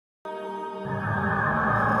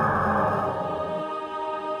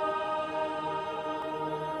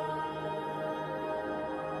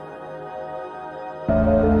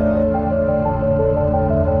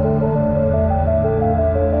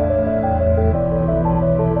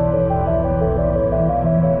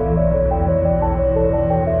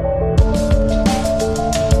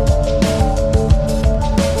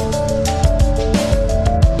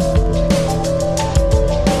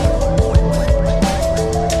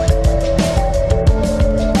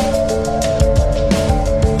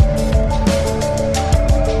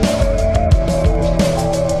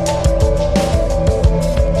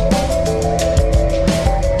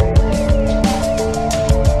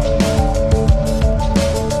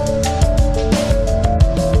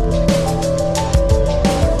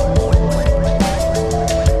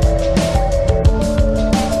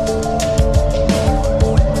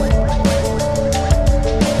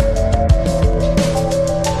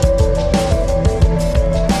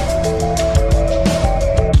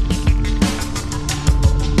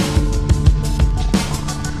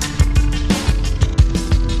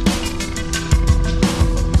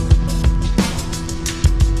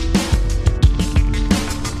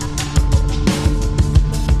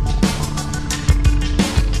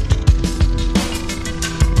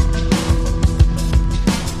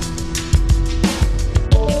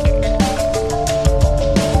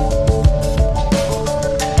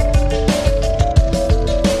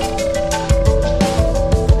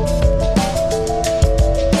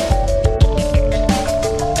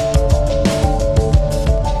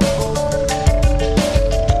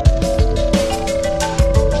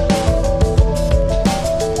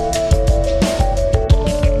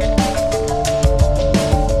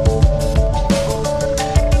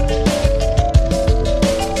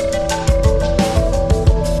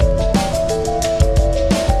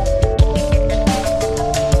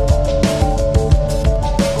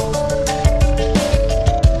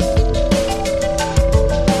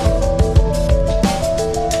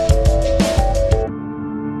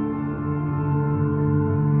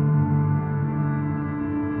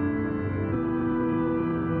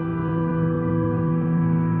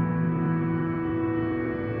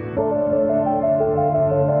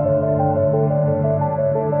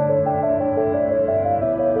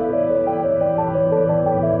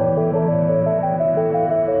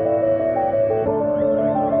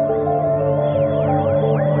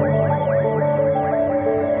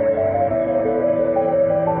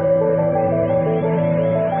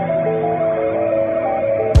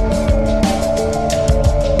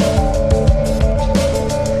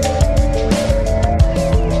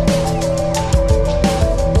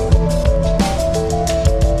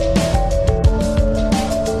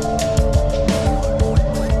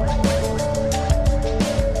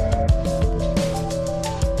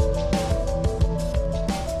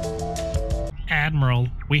Admiral,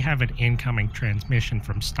 we have an incoming transmission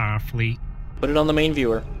from Starfleet. Put it on the main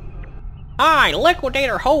viewer. Hi,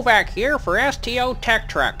 Liquidator Hovac here for STO Tech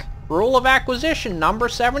Trek. Rule of acquisition number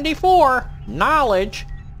 74. Knowledge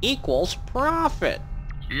equals profit.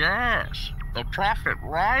 Yes, the profit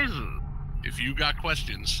rises. If you got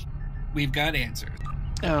questions, we've got answers.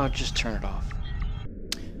 Oh, just turn it off.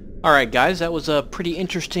 Alright guys, that was a pretty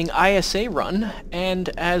interesting ISA run, and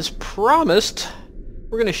as promised,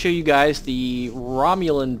 we're going to show you guys the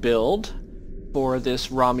Romulan build for this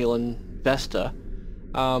Romulan Vesta.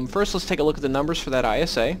 First, let's take a look at the numbers for that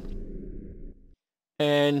ISA.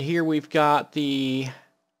 And here we've got the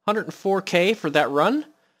 104K for that run.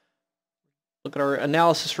 Look at our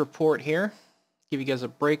analysis report here. Give you guys a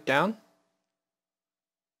breakdown.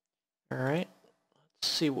 Alright,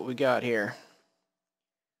 let's see what we got here.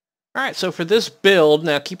 Alright, so for this build,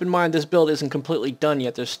 now keep in mind this build isn't completely done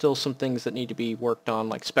yet. There's still some things that need to be worked on,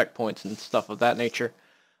 like spec points and stuff of that nature.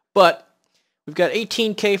 But we've got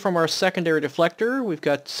 18K from our secondary deflector, we've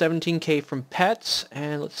got 17K from pets,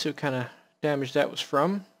 and let's see what kind of damage that was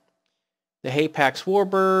from. The Hapax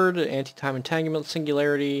Warbird, the Anti-Time Entanglement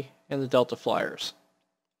Singularity, and the Delta Flyers.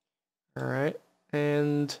 Alright,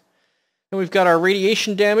 and then we've got our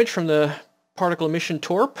radiation damage from the particle emission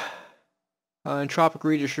torp. Entropic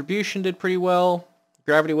redistribution did pretty well.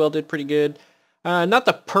 Gravity well did pretty good. Not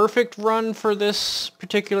the perfect run for this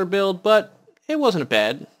particular build, but it wasn't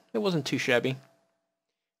bad. It wasn't too shabby.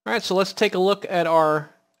 Alright, so let's take a look at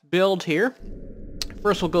our build here.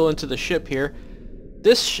 First we'll go into the ship here.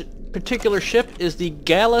 This particular ship is the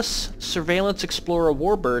Galas Surveillance Explorer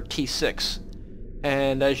Warbird T6.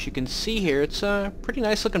 And as you can see here, it's a pretty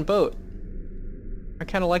nice looking boat. I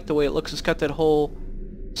kind of like the way it looks. It's got that whole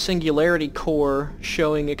Singularity core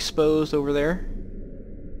showing exposed over there.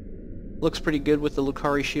 Looks pretty good with the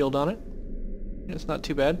Lucari shield on it. It's not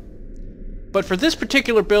too bad. But for this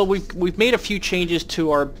particular build, we've made a few changes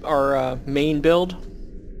to our main build.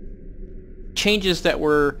 Changes that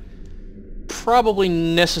were probably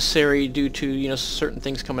necessary due to certain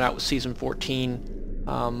things coming out with Season 14.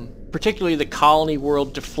 Particularly the Colony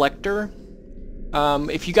World Deflector.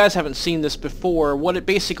 If you guys haven't seen this before, what it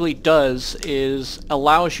basically does is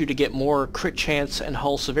allows you to get more crit chance and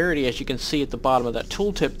hull severity, as you can see at the bottom of that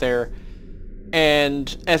tooltip there,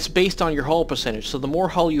 and it's based on your hull percentage. So the more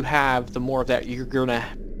hull you have, the more of that you're going to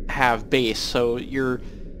have base. So you're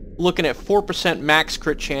looking at 4% max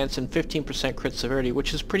crit chance and 15% crit severity,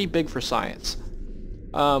 which is pretty big for science.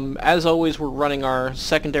 As always, we're running our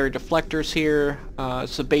secondary deflectors here.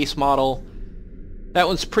 It's a base model. That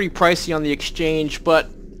one's pretty pricey on the exchange, but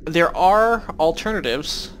there are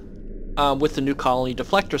alternatives with the new Colony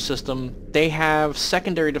deflector system. They have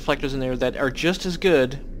secondary deflectors in there that are just as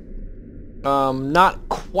good. Not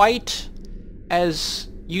quite as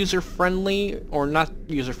user-friendly, or not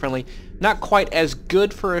user-friendly, not quite as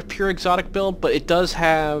good for a pure exotic build, but it does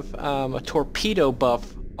have a torpedo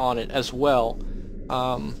buff on it as well.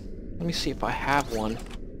 Let me see if I have one.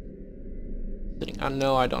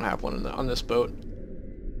 No, I don't have one on this boat.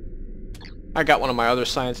 I got one on my other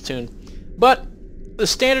science Toon. But the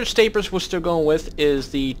standard staples we're still going with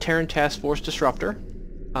is the Terran Task Force Disruptor,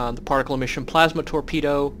 the Particle Emission Plasma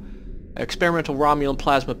Torpedo, Experimental Romulan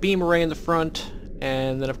Plasma Beam Array in the front,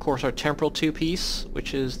 and then of course our Temporal two-piece,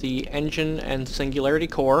 which is the Engine and Singularity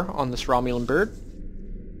Core on this Romulan bird.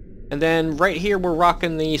 And then right here we're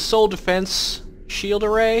rocking the Soul Defense Shield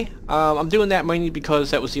Array. I'm doing that mainly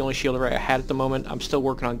because that was the only shield array I had at the moment. I'm still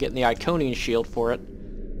working on getting the Iconian shield for it.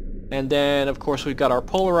 And then, of course, we've got our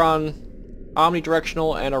Polaron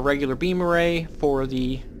omnidirectional and our regular beam array for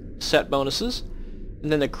the set bonuses. And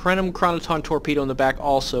then the Crenum Chronoton torpedo in the back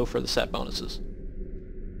also for the set bonuses.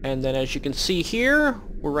 And then, as you can see here,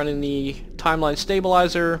 we're running the Timeline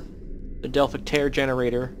Stabilizer, the Delphic Tear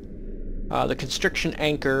Generator, the Constriction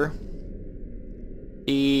Anchor,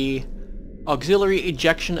 the Auxiliary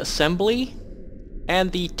Ejection Assembly,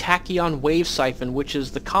 and the Tachyon Wave Siphon, which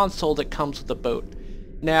is the console that comes with the boat.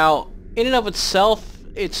 Now, in and of itself,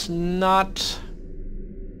 it's not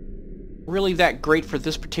really that great for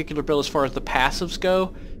this particular build as far as the passives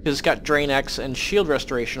go, because it's got Drain X and Shield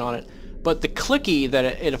Restoration on it. But the clicky that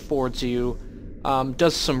it affords you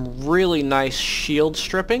does some really nice shield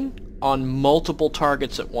stripping on multiple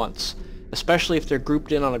targets at once. Especially if they're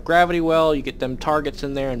grouped in on a gravity well, you get them targets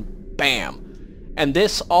in there and bam! And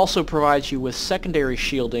this also provides you with secondary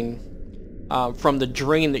shielding from the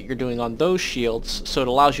drain that you're doing on those shields, so it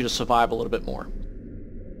allows you to survive a little bit more.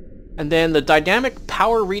 And then the Dynamic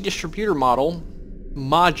Power Redistributor module,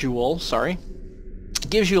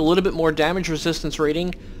 gives you a little bit more damage resistance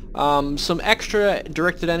rating, some extra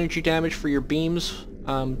directed energy damage for your beams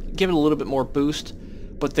give it a little bit more boost.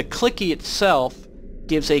 But the clicky itself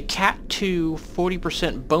gives a Cat 2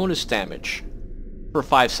 40% bonus damage for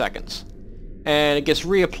 5 seconds. And it gets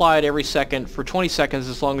reapplied every second for 20 seconds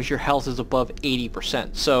as long as your health is above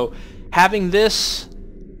 80%. So having this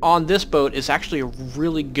on this boat is actually a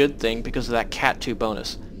really good thing because of that Cat 2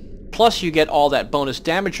 bonus. Plus you get all that bonus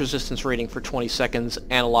damage resistance rating for 20 seconds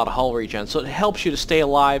and a lot of hull regen. So it helps you to stay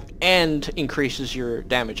alive and increases your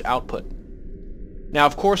damage output. Now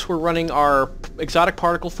of course we're running our exotic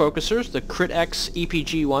particle focusers, the Crit X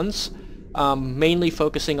EPG ones, mainly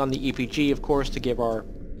focusing on the EPG of course to give our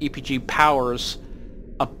EPG powers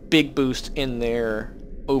a big boost in their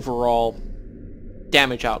overall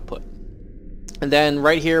damage output. And then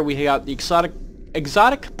right here we got the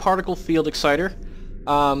exotic particle field exciter,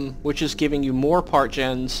 which is giving you more part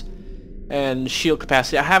gens and shield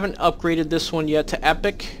capacity. I haven't upgraded this one yet to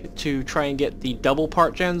epic to try and get the double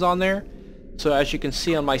part gens on there. So as you can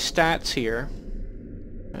see on my stats here,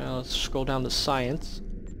 let's scroll down to science.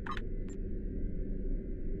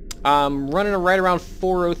 I'm running right around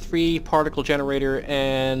 403 particle generator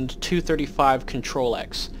and 235 control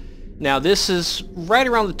X. Now this is right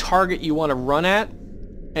around the target you want to run at,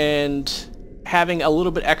 and having a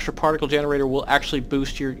little bit extra particle generator will actually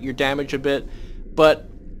boost your damage a bit, but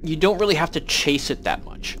you don't really have to chase it that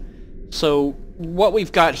much. So what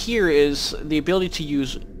we've got here is the ability to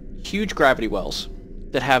use huge gravity wells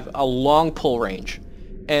that have a long pull range,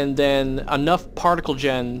 and then enough particle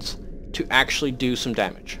gens to actually do some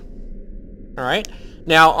damage. Alright,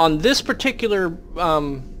 now on this particular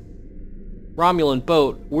Romulan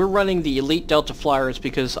boat, we're running the Elite Delta Flyers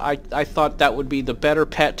because I thought that would be the better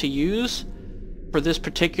pet to use for this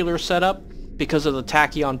particular setup because of the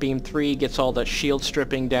Tachyon Beam 3, gets all that shield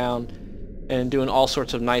stripping down and doing all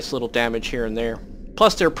sorts of nice little damage here and there.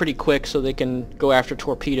 Plus they're pretty quick so they can go after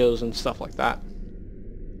torpedoes and stuff like that.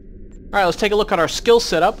 Alright, let's take a look at our skill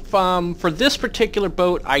setup. For this particular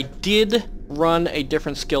boat I did run a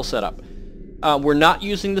different skill setup. We're not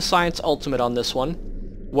using the Science Ultimate on this one.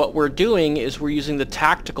 What we're doing is we're using the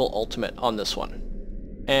Tactical Ultimate on this one.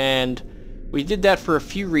 And we did that for a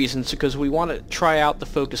few reasons, because we want to try out the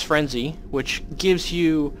Focus Frenzy, which gives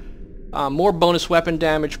you more bonus weapon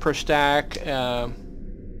damage per stack,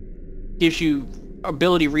 gives you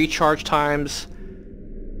ability recharge times,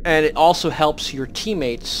 and it also helps your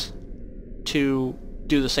teammates to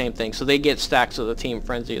do the same thing. So they get stacks of the Team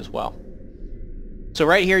Frenzy as well. So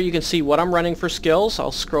right here you can see what I'm running for skills.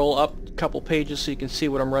 I'll scroll up a couple pages so you can see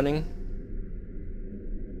what I'm running.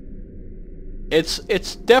 It's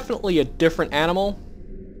definitely a different animal,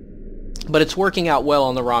 but it's working out well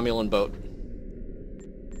on the Romulan boat.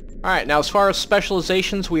 Alright, now as far as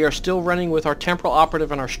specializations, we are still running with our Temporal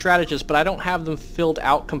Operative and our Strategist, but I don't have them filled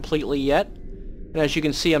out completely yet. And as you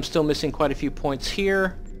can see, I'm still missing quite a few points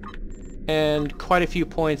here, and quite a few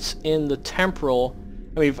points in the Temporal.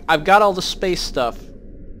 I mean, I've got all the space stuff,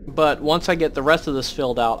 but once I get the rest of this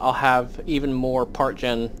filled out, I'll have even more part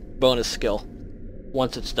gen bonus skill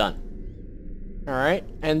once it's done. Alright,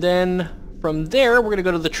 and then from there, we're going to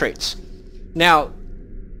go to the traits. Now,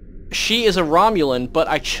 she is a Romulan, but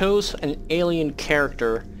I chose an alien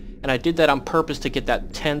character, and I did that on purpose to get that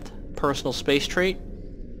 10th personal space trait.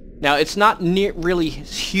 Now, it's not really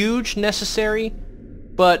huge necessary,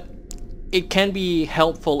 but it can be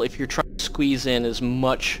helpful if you're trying to squeeze in as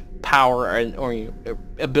much power or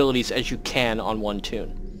abilities as you can on one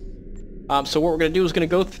Toon. So what we're going to do is going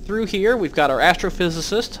to go through here. We've got our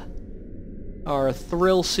Astrophysicist, our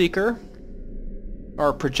Thrill Seeker,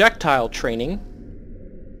 our Projectile Training,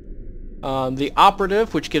 the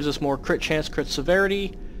Operative, which gives us more crit chance, crit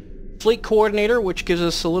severity, Fleet Coordinator, which gives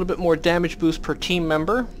us a little bit more damage boost per team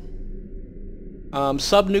member,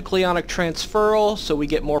 Subnucleonic Transferal, so we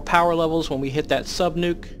get more power levels when we hit that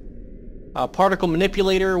subnuke, Particle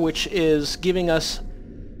Manipulator, which is giving us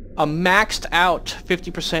a maxed out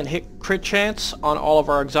 50% hit crit chance on all of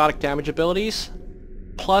our exotic damage abilities,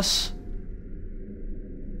 plus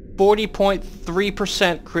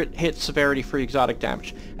 40.3% crit hit severity for exotic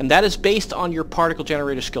damage. And that is based on your particle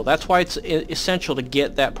generator skill. That's why it's essential to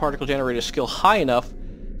get that particle generator skill high enough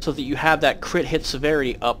so that you have that crit hit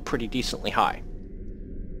severity up pretty decently high.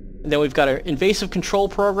 And then we've got our invasive control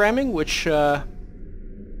programming, which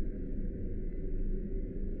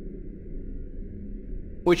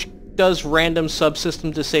does random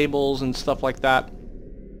subsystem disables and stuff like that.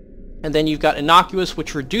 And then you've got innocuous,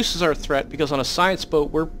 which reduces our threat, because on a science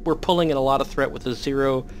boat we're pulling in a lot of threat with the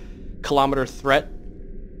 0 kilometer threat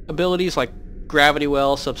abilities like gravity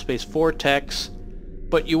well, subspace vortex,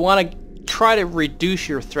 but you want to try to reduce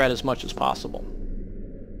your threat as much as possible.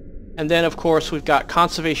 And then, of course, we've got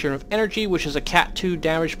Conservation of Energy, which is a Cat 2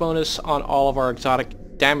 damage bonus on all of our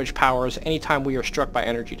exotic damage powers anytime we are struck by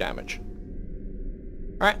energy damage.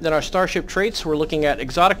 Alright, then our Starship traits, we're looking at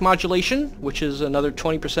Exotic Modulation, which is another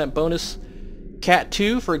 20% bonus. Cat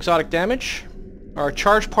 2 for exotic damage. Our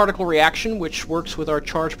Charge Particle Reaction, which works with our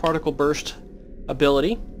Charge Particle Burst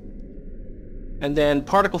ability. And then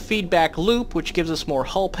Particle Feedback Loop, which gives us more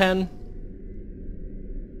Hull Pen.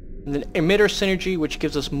 And then Emitter Synergy, which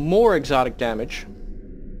gives us more exotic damage.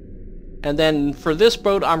 And then for this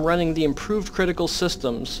boat, I'm running the Improved Critical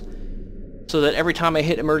Systems, so that every time I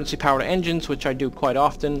hit emergency powered engines, which I do quite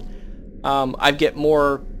often, I get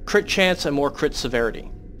more crit chance and more crit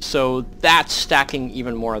severity. So that's stacking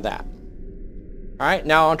even more of that. Alright,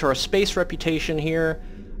 now onto our space reputation here.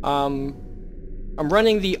 I'm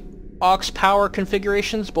running the aux power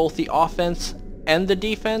configurations, both the offense and the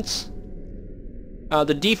defense.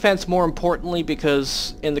 The defense more importantly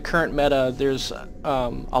because in the current meta there's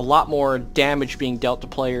a lot more damage being dealt to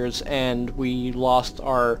players, and we lost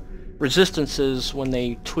our resistances when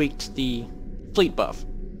they tweaked the fleet buff.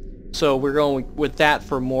 So we're going with that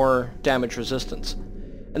for more damage resistance.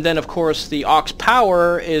 And then of course the aux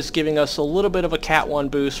power is giving us a little bit of a Cat 1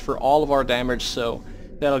 boost for all of our damage, so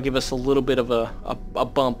that'll give us a little bit of a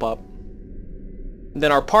bump up. And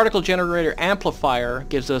then our Particle Generator Amplifier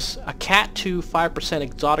gives us a Cat 2 5%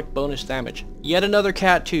 exotic bonus damage. Yet another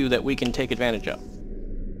Cat 2 that we can take advantage of.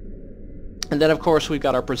 And then of course we've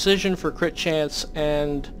got our Precision for crit chance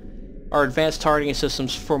and our Advanced Targeting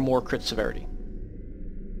Systems for more crit severity.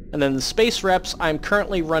 And then the Space Reps, I'm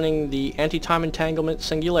currently running the Anti-Time Entanglement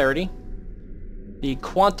Singularity, the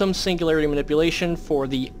Quantum Singularity Manipulation for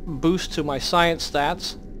the boost to my science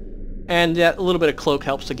stats, and that a little bit of Cloak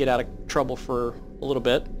helps to get out of trouble for a little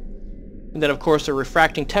bit. And then of course the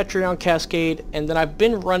Refracting Tetryon Cascade, and then I've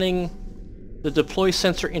been running the Deploy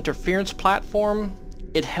Sensor Interference platform.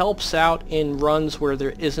 It helps out in runs where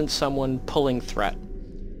there isn't someone pulling threat.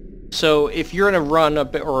 So if you're in a run,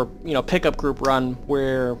 or pickup group run,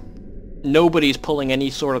 where nobody's pulling any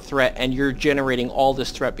sort of threat and you're generating all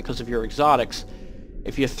this threat because of your exotics,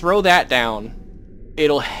 if you throw that down,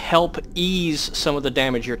 it'll help ease some of the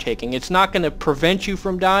damage you're taking. It's not going to prevent you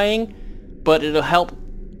from dying, but it'll help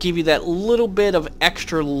give you that little bit of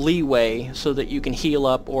extra leeway so that you can heal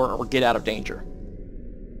up or get out of danger.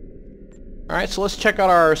 Alright, so let's check out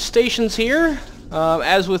our stations here.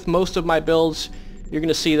 As with most of my builds, you're going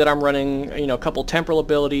to see that I'm running a couple temporal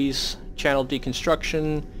abilities, channel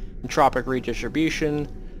deconstruction, entropic redistribution.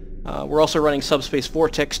 We're also running Subspace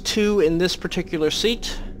Vortex 2 in this particular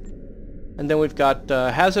seat. And then we've got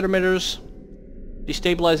hazard emitters,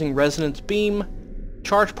 destabilizing resonance beam,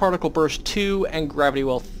 charge particle burst 2, and gravity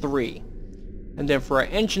well 3. And then for our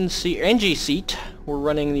NG seat, we're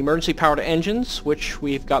running the emergency powered engines, which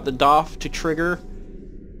we've got the DOF to trigger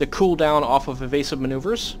the cooldown off of evasive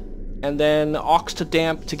maneuvers, and then aux to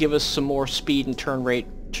damp to give us some more speed and turn rate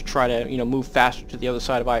to try to move faster to the other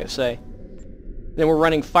side of ISA. Then we're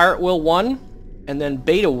running fire at will 1, and then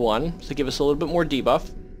beta 1 to give us a little bit more debuff.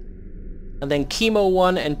 And then Chemo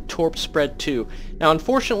 1 and Torp Spread 2. Now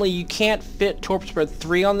unfortunately you can't fit Torp Spread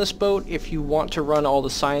 3 on this boat if you want to run all the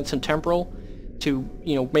science and temporal to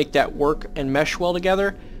make that work and mesh well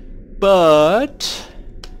together. But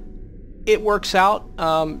it works out.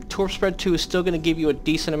 Torp Spread 2 is still going to give you a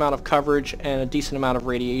decent amount of coverage and a decent amount of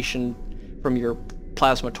radiation from your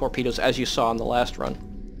plasma torpedoes, as you saw in the last run.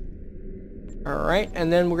 Alright,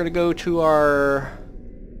 and then we're going to go to our,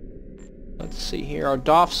 let's see here, our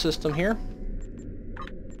DOF system here.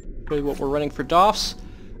 Show you what we're running for DOFs.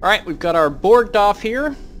 Alright, we've got our Borg DOF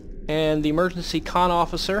here, and the Emergency Con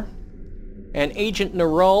Officer, and Agent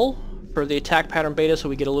Nerul for the attack pattern beta, so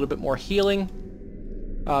we get a little bit more healing.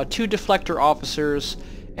 2 Deflector Officers,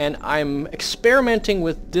 and I'm experimenting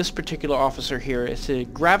with this particular officer here. It's a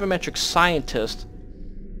gravimetric scientist,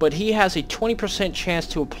 but he has a 20% chance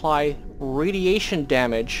to apply radiation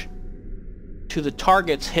damage to the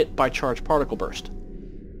targets hit by charged particle burst.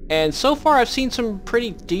 And so far I've seen some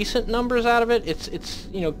pretty decent numbers out of it. It's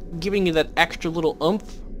giving you that extra little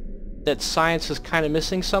oomph that science is kind of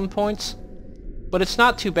missing some points. But it's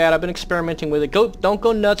not too bad. I've been experimenting with it. Don't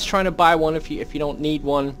go nuts trying to buy one if you don't need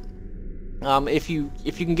one. If you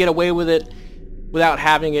can get away with it without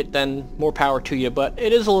having it, then more power to you. But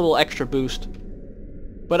it is a little extra boost.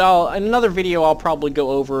 But in another video I'll probably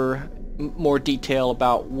go over more detail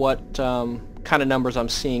about what kind of numbers I'm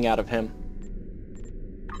seeing out of him.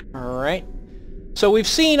 Alright. So we've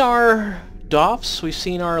seen our DOFs, we've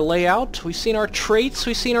seen our layout, we've seen our traits,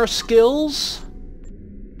 we've seen our skills,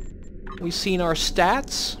 we've seen our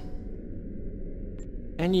stats.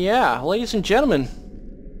 And yeah, ladies and gentlemen,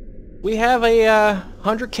 we have a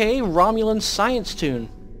 100k Romulan science toon.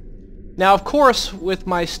 Now, of course, with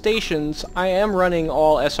my stations, I am running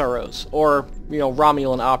all SROs, or, you know,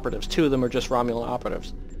 Romulan operatives. 2 of them are just Romulan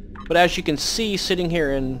operatives. But as you can see, sitting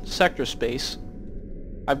here in sector space,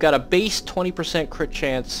 I've got a base 20% crit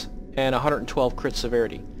chance and 112 crit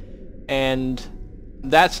severity. And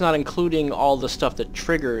that's not including all the stuff that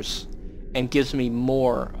triggers and gives me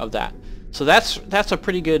more of that. So that's a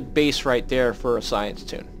pretty good base right there for a science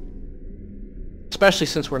toon. Especially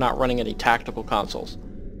since we're not running any tactical consoles.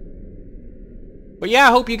 But yeah,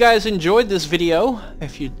 I hope you guys enjoyed this video.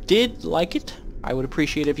 If you did like it, I would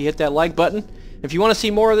appreciate it if you hit that like button. If you want to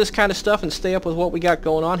see more of this kind of stuff and stay up with what we got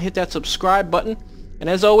going on, hit that subscribe button. And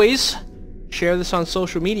as always, share this on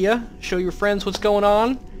social media. Show your friends what's going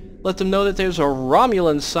on. Let them know that there's a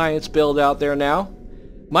Romulan science build out there now.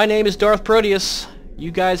 My name is DarthProtius.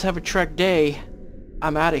 You guys have a Trek day.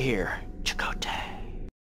 I'm out of here.